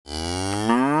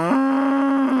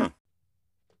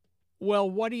Well,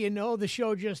 what do you know? The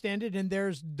show just ended, and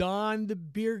there's Don, the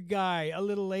beer guy. A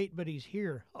little late, but he's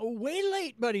here. Oh, way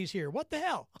late, but he's here. What the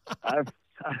hell? I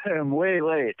am way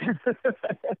late.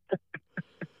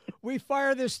 We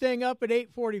fire this thing up at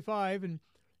 8:45, and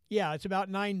yeah, it's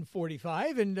about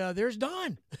 9:45, and there's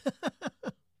Don.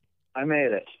 I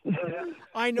made it.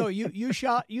 I know you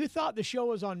thought the show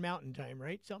was on Mountain Time,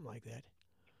 right? Something like that.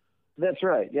 That's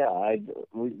right. Yeah,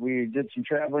 we did some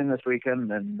traveling this weekend,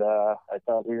 and I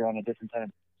thought we were on a different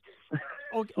time.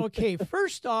 Okay,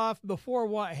 first off, before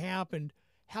what happened,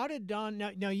 how did Don?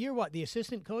 Now you're what, the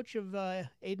assistant coach of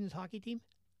Aiden's hockey team?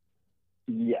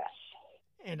 Yes.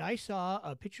 And I saw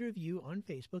a picture of you on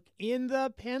Facebook in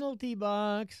the penalty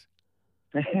box.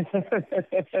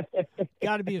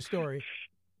 Got to be a story.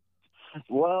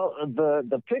 Well,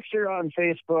 the picture on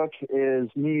Facebook is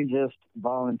me just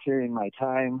volunteering my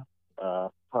time.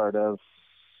 Part of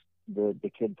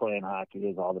the kid playing hockey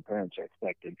is all the parents are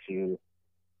expected to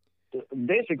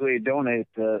basically donate.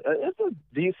 It's a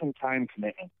decent time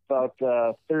commitment, about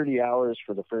 30 hours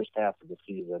for the first half of the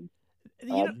season,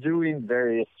 doing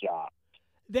various jobs.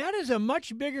 That is a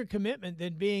much bigger commitment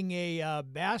than being a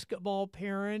basketball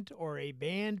parent or a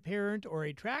band parent or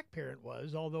a track parent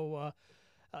was, although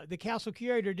the Castle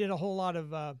Curator did a whole lot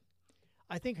of,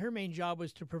 I think her main job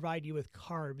was to provide you with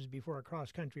carbs before a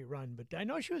cross-country run, but I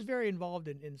know she was very involved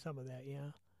in some of that,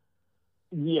 yeah.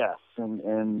 Yes,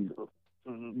 and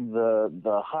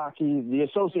the hockey, the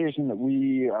association that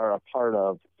we are a part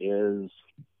of is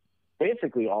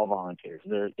basically all volunteers.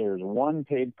 There's one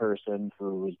paid person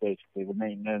who is basically the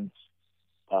maintenance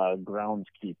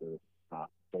groundskeeper.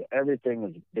 So everything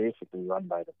is basically run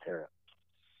by the parents.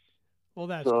 Well,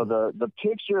 that's so cool. the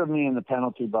picture of me in the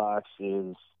penalty box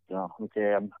is,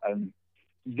 okay, I'm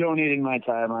donating my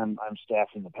time. I'm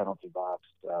staffing the penalty box,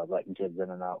 letting kids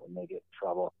in and out when they get in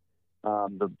trouble.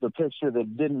 The picture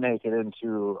that didn't make it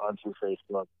onto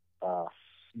Facebook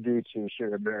due to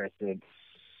sheer embarrassment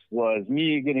was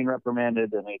me getting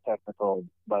reprimanded in a technical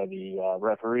by the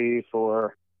referee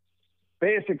for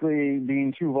basically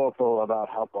being too vocal about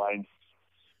helplines.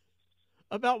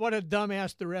 About what a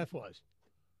dumbass the ref was.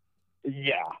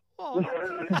 Yeah. Oh,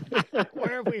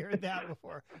 where have we heard that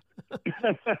before?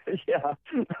 Yeah.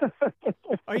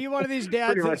 Are you one of these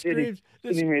dads that screams?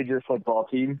 Any major football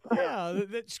team. Yeah,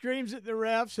 that screams at the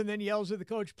refs and then yells at the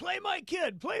coach, play my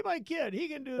kid, he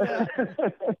can do that.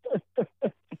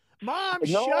 Mom,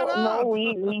 shut up. No,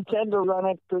 we tend to run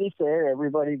it pretty fair.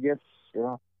 Everybody gets,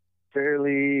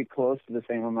 fairly close to the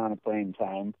same amount of playing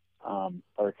time.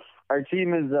 Our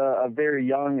team is a very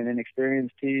young and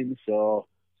inexperienced team, so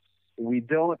we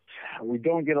don't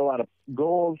get a lot of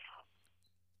goals.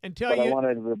 But I want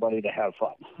everybody to have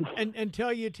fun. And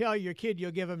until you tell your kid you'll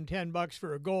give him $10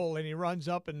 for a goal, and he runs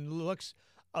up and looks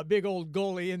a big old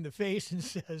goalie in the face and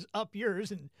says, "Up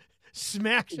yours," and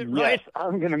smacks it right. Yes,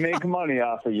 I'm going to make money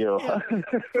off of you. Yeah.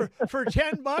 For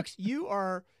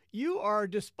 $10, you are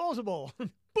disposable.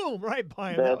 Boom, right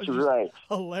by him. That's right.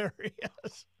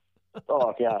 Hilarious.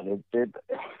 Oh God,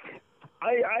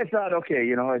 I thought, okay,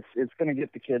 it's going to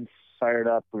get the kids fired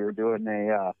up. We were doing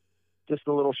just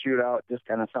a little shootout, just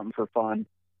kind of something for fun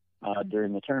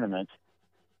during the tournament.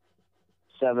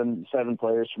 Seven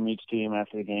players from each team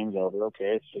after the game's over.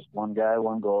 Okay, it's just one guy,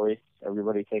 one goalie.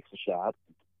 Everybody takes a shot.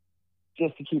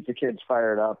 Just to keep the kids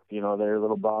fired up, they're a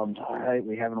little bummed. All right,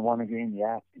 we haven't won a game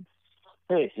yet.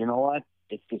 Hey, you know what?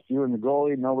 It's just you and the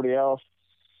goalie, nobody else.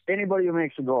 Anybody who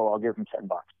makes a goal, I'll give them $10.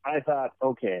 I thought,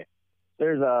 okay,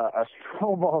 there's a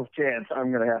snowball's chance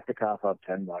I'm going to have to cough up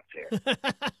 $10 here.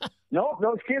 Nope,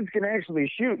 those kids can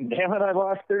actually shoot, and damn it, I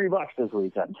lost $30 this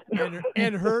weekend.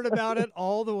 and heard about it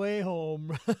all the way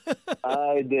home.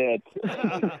 I did.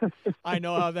 I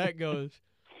know how that goes.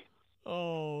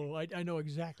 Oh, I know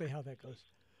exactly how that goes.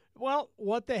 Well,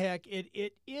 what the heck?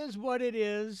 It is what it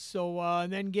is. So,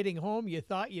 and then getting home, you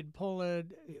thought you'd pull it.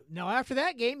 Now, after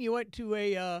that game, you went to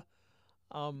a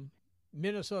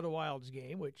Minnesota Wilds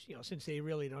game, which, since they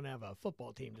really don't have a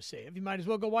football team to save, you might as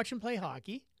well go watch them play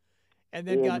hockey. And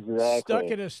then got stuck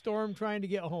in a storm trying to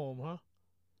get home, huh?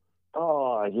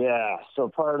 Oh, yeah. So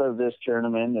part of this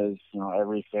tournament is,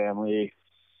 every family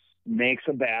makes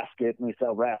a basket, and we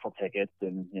sell raffle tickets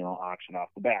and, auction off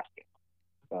the basket.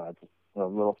 It's a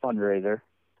little fundraiser.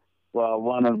 Well,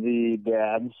 one of the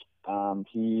dads,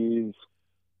 he's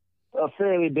a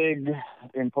fairly big,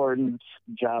 important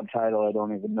job title, I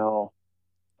don't even know,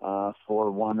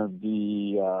 for one of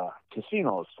the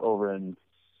casinos over in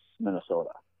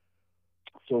Minnesota.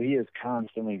 So he is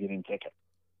constantly getting tickets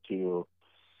to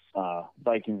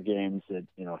Vikings games that,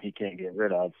 he can't get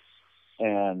rid of,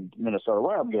 and Minnesota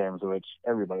Wild games, which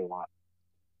everybody wants.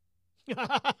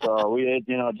 So we,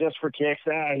 just for kicks,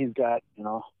 he's got,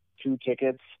 2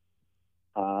 tickets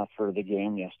for the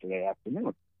game yesterday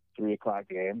afternoon, 3:00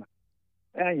 game.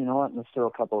 And you know what? Let's throw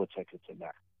a couple of tickets in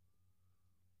there.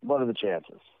 What are the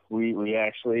chances? We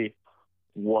actually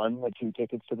won the 2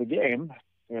 tickets to the game,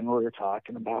 and we were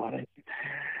talking about it.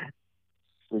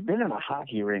 We've been in a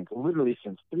hockey rink literally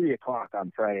since 3:00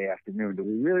 on Friday afternoon. Do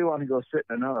we really want to go sit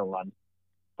in another one?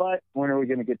 But when are we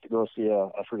going to get to go see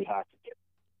a free hockey game?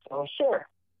 So sure.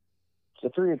 It's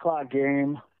a 3:00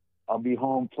 game. I'll be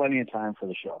home plenty of time for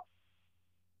the show.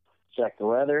 Check the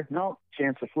weather. No,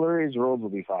 chance of flurries. Roads will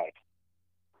be fine.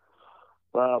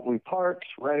 Well, we parked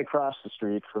right across the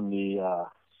street from the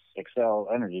Excel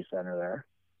Energy Center there.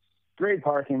 Great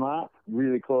parking lot,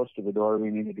 really close to the door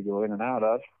we needed to go in and out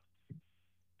of.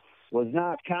 Was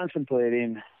not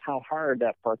contemplating how hard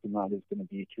that parking lot is going to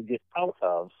be to get out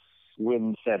of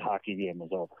when said hockey game is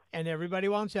over. And everybody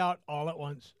wants out all at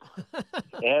once.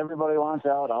 Everybody wants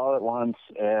out all at once,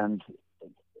 and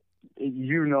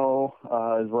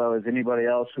as well as anybody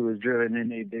else who has driven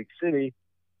in a big city,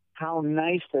 how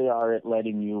nice they are at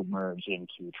letting you merge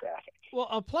into traffic.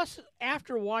 Well, plus,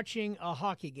 after watching a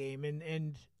hockey game,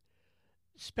 and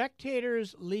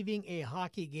spectators leaving a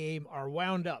hockey game are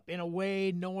wound up in a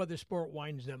way no other sport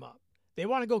winds them up. They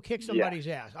want to go kick somebody's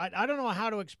ass. I don't know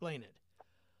how to explain it.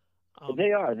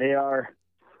 They are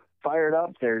fired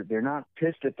up. They're not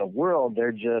pissed at the world.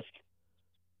 They're just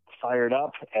fired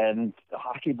up, and the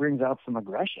hockey brings out some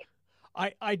aggression.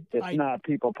 It's not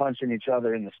people punching each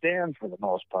other in the stands for the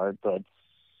most part, but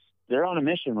they're on a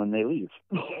mission when they leave.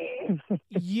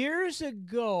 Years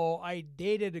ago, I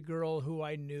dated a girl who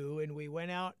I knew, and we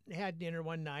went out and had dinner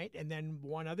one night, and then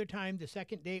one other time, the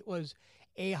second date was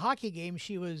a hockey game.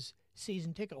 She was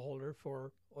season ticket holder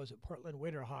for, was it Portland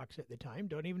Winterhawks at the time?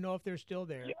 Don't even know if they're still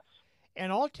there. Yes.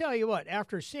 And I'll tell you what,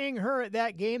 after seeing her at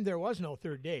that game, there was no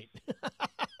third date.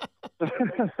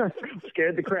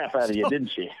 Scared the crap out of you,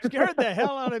 didn't she? Scared the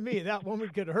hell out of me. That woman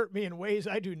could hurt me in ways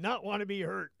I do not want to be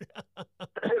hurt.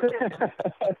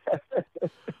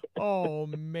 Oh,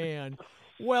 man.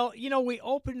 Well, we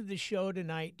opened the show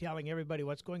tonight telling everybody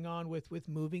what's going on with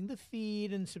moving the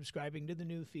feed and subscribing to the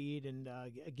new feed and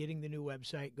getting the new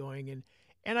website going.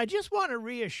 And I just want to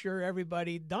reassure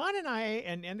everybody, Don and I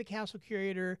and the Castle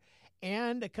Curator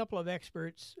and a couple of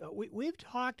experts, we've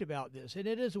talked about this, and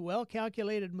it is a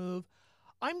well-calculated move.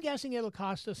 I'm guessing it'll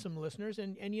cost us some listeners,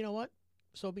 and you know what?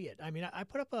 So be it. I mean, I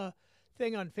put up a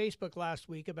thing on Facebook last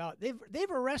week about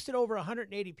they've arrested over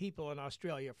 180 people in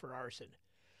Australia for arson.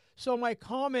 So my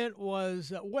comment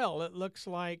was, well, it looks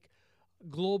like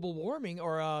global warming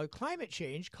or climate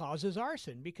change causes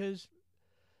arson because,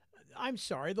 I'm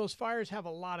sorry, those fires have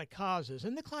a lot of causes,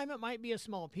 and the climate might be a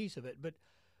small piece of it, but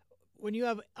when you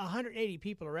have 180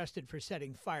 people arrested for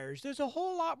setting fires, there's a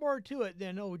whole lot more to it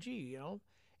than, oh, gee,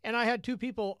 And I had 2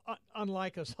 people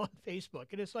unlike us on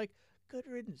Facebook, and it's like, good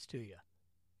riddance to you.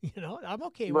 I'm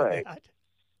okay with that.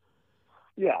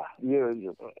 Yeah,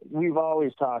 we've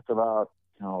always talked about,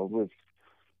 with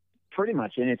pretty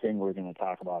much anything we're going to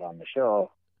talk about on the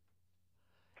show,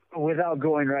 without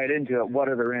going right into it, what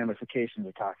are the ramifications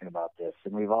of talking about this?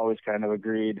 And we've always kind of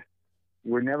agreed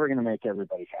we're never going to make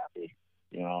everybody happy.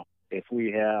 If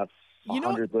we have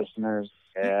 100 listeners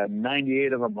and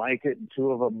 98 of them like it and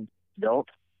 2 of them don't,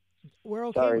 we're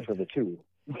okay. Sorry for the 2.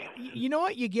 You know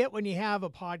what you get when you have a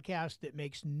podcast that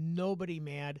makes nobody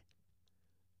mad?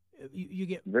 You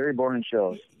get very boring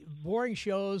shows. Boring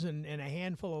shows and a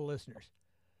handful of listeners.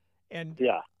 And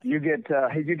yeah, you get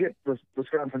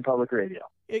Wisconsin Public Radio.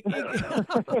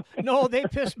 No, they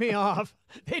piss me off.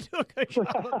 They do a good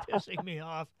job of pissing me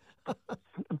off.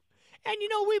 And,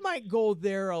 we might go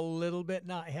there a little bit,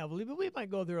 not heavily, but we might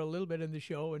go there a little bit in the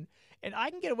show. And I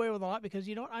can get away with a lot because,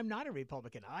 I'm not a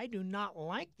Republican. I do not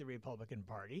like the Republican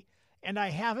Party, and I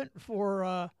haven't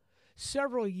for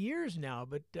several years now.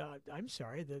 But I'm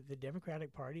sorry, the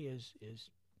Democratic Party is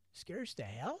scares the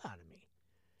hell out of me.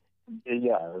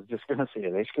 Yeah, I was just going to say,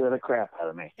 they scare the crap out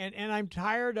of me. And I'm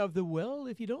tired of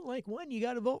if you don't like one, you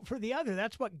got to vote for the other.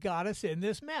 That's what got us in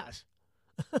this mess.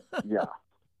 Yeah.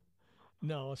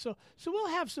 No, so we'll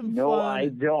have some fun. No, I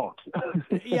don't.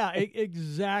 Yeah,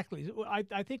 exactly.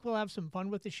 I think we'll have some fun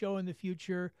with the show in the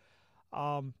future.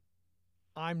 I'm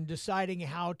deciding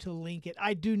how to link it.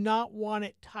 I do not want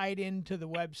it tied into the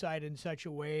website in such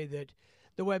a way that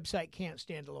the website can't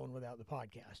stand alone without the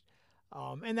podcast.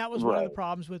 And that was one of the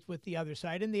problems with the other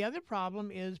site. And the other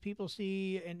problem is people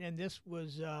see, and this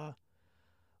was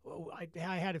I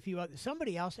had a few others.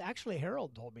 Somebody else, actually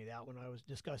Harold told me that when I was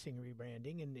discussing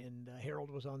rebranding, and Harold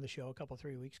was on the show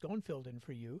 3 weeks ago and filled in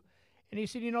for you. And he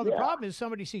said, the problem is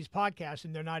somebody sees podcasts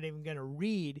and they're not even going to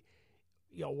read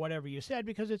whatever you said,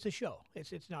 because it's a show.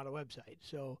 It's not a website.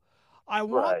 So I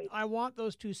want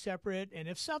those two separate. And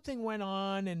if something went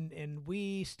on and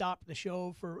we stopped the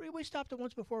show we stopped it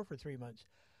once before for 3 months.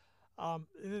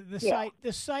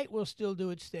 The site will still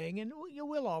do its thing, and you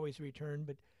will always return.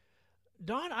 But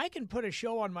Don, I can put a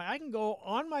show I can go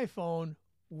on my phone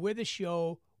with a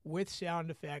show with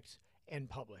sound effects and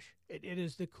publish. It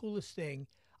is the coolest thing.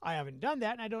 I haven't done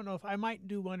that, and I don't know if I might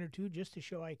do one or two just to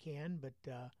show I can. But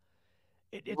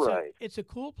it's a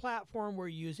cool platform we're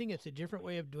using. It's a different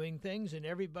way of doing things, and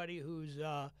everybody who's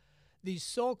these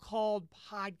so-called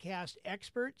podcast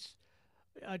experts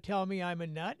tell me I'm a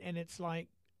nut, and it's like,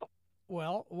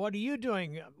 well, what are you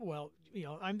doing? Well,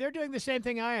 they're doing the same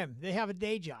thing I am. They have a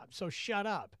day job, so shut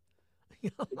up.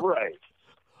 Right.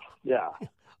 Yeah.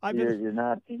 You're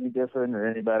not any different or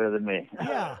any better than me.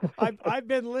 Yeah. I've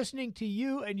been listening to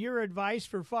you and your advice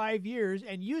for 5 years,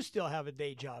 and you still have a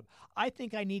day job. I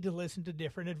think I need to listen to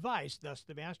different advice, thus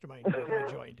the mastermind group I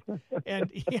joined.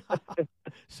 And,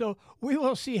 so we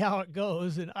will see how it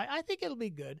goes, and I think it'll be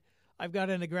good. I've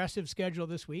got an aggressive schedule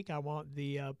this week. I want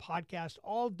the podcast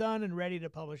all done and ready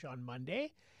to publish on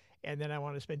Monday. And then I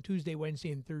want to spend Tuesday,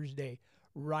 Wednesday, and Thursday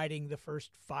writing the first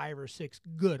 5 or 6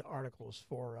 good articles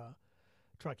for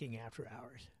Trucking After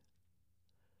Hours.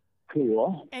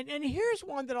 Cool. And here's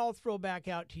one that I'll throw back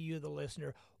out to you, the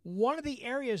listener. One of the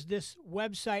areas this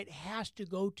website has to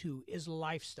go to is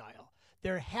lifestyle.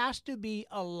 There has to be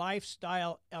a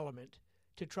lifestyle element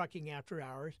to Trucking After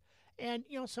Hours. And,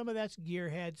 some of that's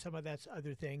gearhead, some of that's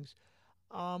other things.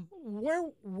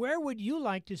 Where would you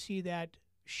like to see that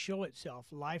show itself,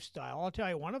 lifestyle? I'll tell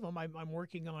you one of them. I'm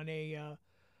working on a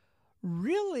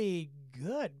really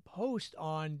good post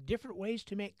on different ways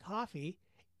to make coffee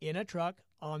in a truck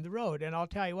on the road. And I'll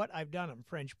tell you what, I've done them.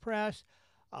 French press,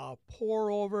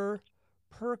 pour over,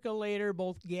 percolator,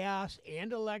 both gas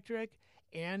and electric,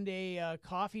 and a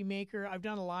coffee maker. I've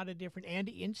done a lot of different, and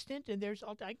instant, and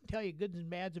I can tell you goods and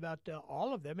bads about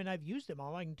all of them, and I've used them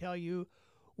all. I can tell you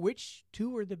which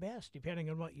two are the best, depending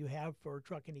on what you have for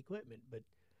trucking equipment. But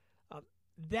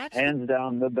that's hands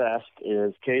down the best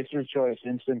is Caser's Choice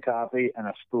instant coffee and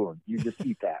a spoon. You just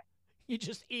eat that. You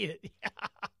just eat it.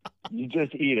 You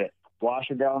just eat it. Wash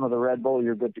it down with a Red Bull.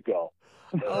 You're good to go.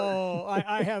 Oh,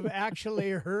 I have actually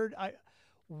heard.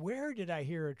 Where did I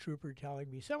hear a trooper telling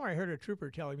me? Somewhere I heard a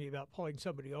trooper telling me about pulling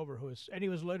somebody over he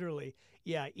was literally,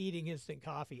 eating instant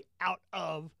coffee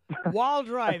while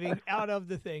driving out of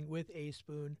the thing with a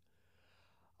spoon.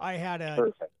 I had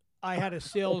a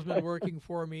salesman working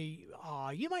for me.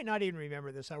 You might not even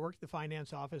remember this. I worked the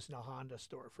finance office in a Honda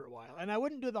store for a while, and I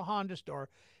wouldn't do the Honda store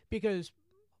because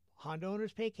Honda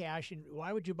owners pay cash, and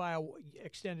why would you buy a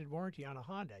extended warranty on a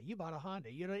Honda? You bought a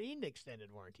Honda. You don't need an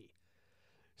extended warranty.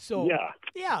 So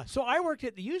so I worked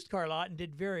at the used car lot and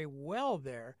did very well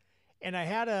there. And I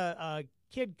had a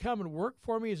kid come and work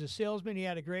for me as a salesman. He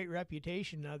had a great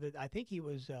reputation. I think he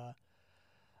was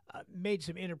made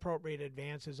some inappropriate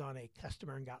advances on a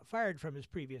customer and got fired from his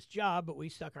previous job. But we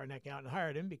stuck our neck out and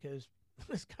hired him because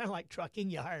it's kind of like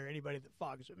trucking. You hire anybody that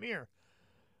fogs a mirror.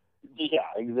 Yeah,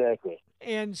 exactly.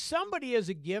 And somebody as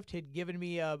a gift had given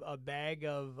me a bag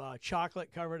of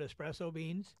chocolate-covered espresso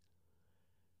beans.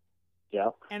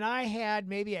 Yeah. And I had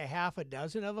maybe a half a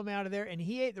dozen of them out of there, and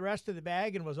he ate the rest of the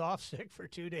bag and was off sick for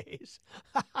 2 days.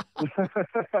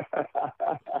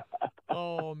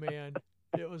 Oh, man.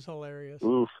 It was hilarious.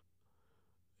 Oof.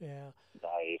 Yeah.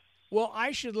 Nice. Well,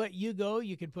 I should let you go.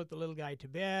 You can put the little guy to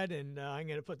bed, and I'm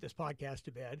going to put this podcast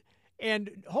to bed.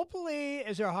 And hopefully,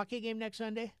 is there a hockey game next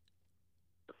Sunday?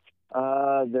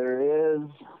 There is.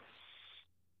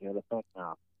 Yeah, the fuck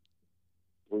now.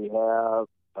 We have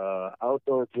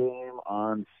outdoor game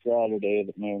on Saturday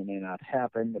that may or may not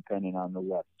happen depending on the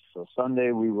weather. So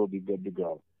Sunday we will be good to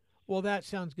go. Well, that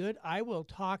sounds good. I will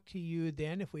talk to you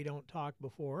then if we don't talk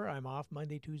before. I'm off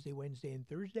Monday, Tuesday, Wednesday, and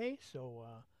Thursday, so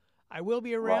I will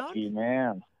be around. Lucky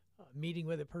man. Meeting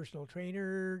with a personal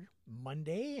trainer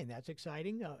Monday, and that's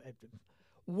exciting.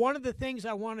 One of the things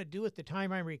I want to do at the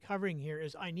time I'm recovering here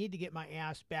is I need to get my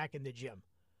ass back in the gym.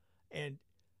 And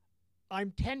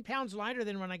I'm 10 pounds lighter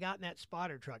than when I got in that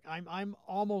spotter truck. I'm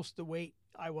almost the weight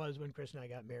I was when Chris and I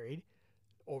got married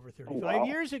over 35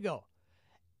 years ago.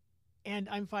 And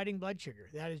I'm fighting blood sugar.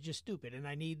 That is just stupid, and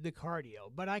I need the cardio.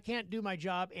 But I can't do my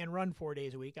job and run 4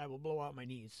 days a week. I will blow out my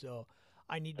knees. So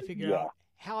I need to figure out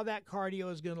how that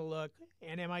cardio is going to look,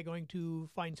 and am I going to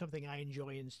find something I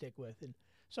enjoy and stick with. And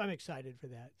so I'm excited for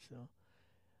that. So,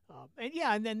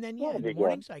 and then in the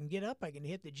mornings I can get up, I can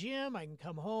hit the gym, I can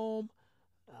come home,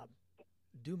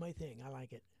 do my thing. I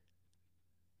like it.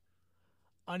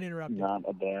 Uninterrupted. Not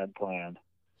a bad plan.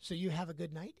 So you have a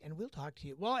good night, and we'll talk to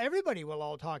you. Well, everybody will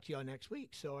all talk to you next week.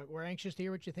 So we're anxious to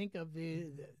hear what you think of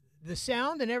the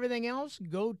sound and everything else.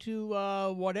 Go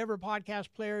to whatever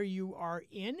podcast player you are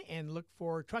in and look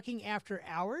for Trucking After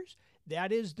Hours.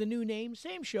 That is the new name.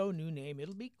 Same show, new name.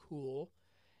 It'll be cool.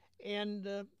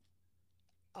 And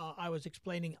I was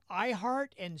explaining iHeart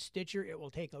and Stitcher. It will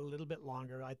take a little bit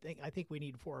longer. I think we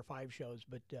need 4 or 5 shows,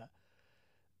 but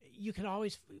you can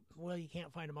always, well, you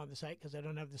can't find them on the site because I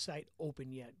don't have the site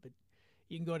open yet, but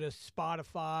you can go to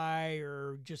Spotify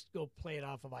or just go play it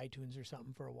off of iTunes or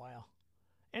something for a while.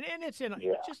 And it's in,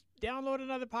 just download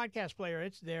another podcast player.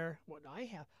 It's there. What I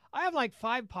have like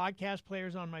 5 podcast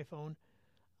players on my phone.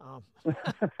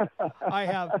 I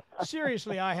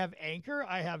have Anchor,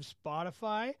 I have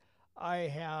Spotify, I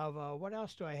have, what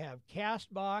else do I have?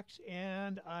 Castbox,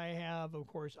 and I have, of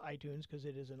course, iTunes because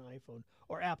it is an iPhone,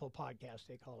 or Apple Podcast,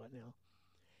 they call it now.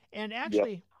 And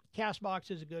actually,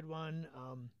 Castbox is a good one.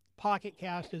 Pocket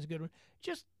Cast is a good one.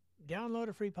 Just download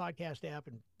a free podcast app,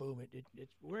 and boom,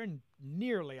 we're in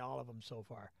nearly all of them so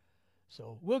far.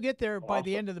 So we'll get there. Awesome. By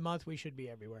the end of the month, we should be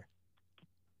everywhere.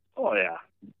 Oh, yeah.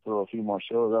 Throw a few more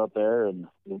shows out there, and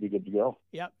we'll be good to go.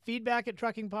 Yeah. Feedback at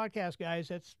Trucking Podcast,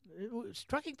 guys.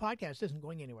 Trucking Podcast isn't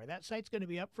going anywhere. That site's going to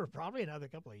be up for probably another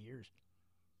couple of years.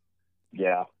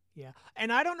 Yeah. Yeah.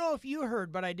 And I don't know if you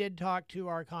heard, but I did talk to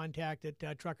our contact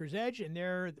at Trucker's Edge, and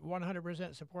they're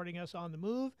 100% supporting us on the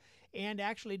move and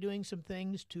actually doing some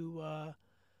things to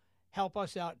help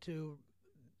us out to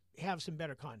have some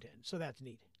better content. So that's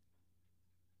neat.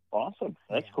 Awesome.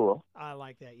 That's cool. I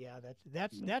like that. Yeah,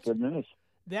 that's good news.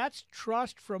 That's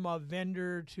trust from a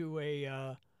vendor to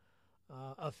a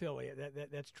affiliate.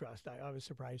 That's trust. I was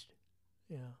surprised.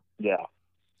 Yeah. Yeah.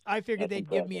 I figured they'd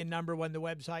give me a number when the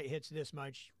website hits this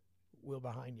much. We'll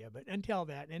behind you, but until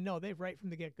that, and no, they've right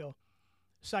from the get-go.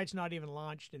 Site's not even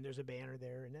launched, and there's a banner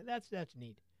there, and that's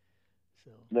neat.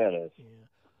 So that is. Yeah.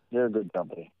 They're a good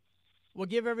company. We'll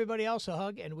give everybody else a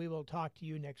hug, and we will talk to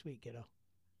you next week, kiddo.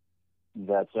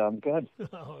 That sounds good.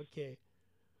 Okay.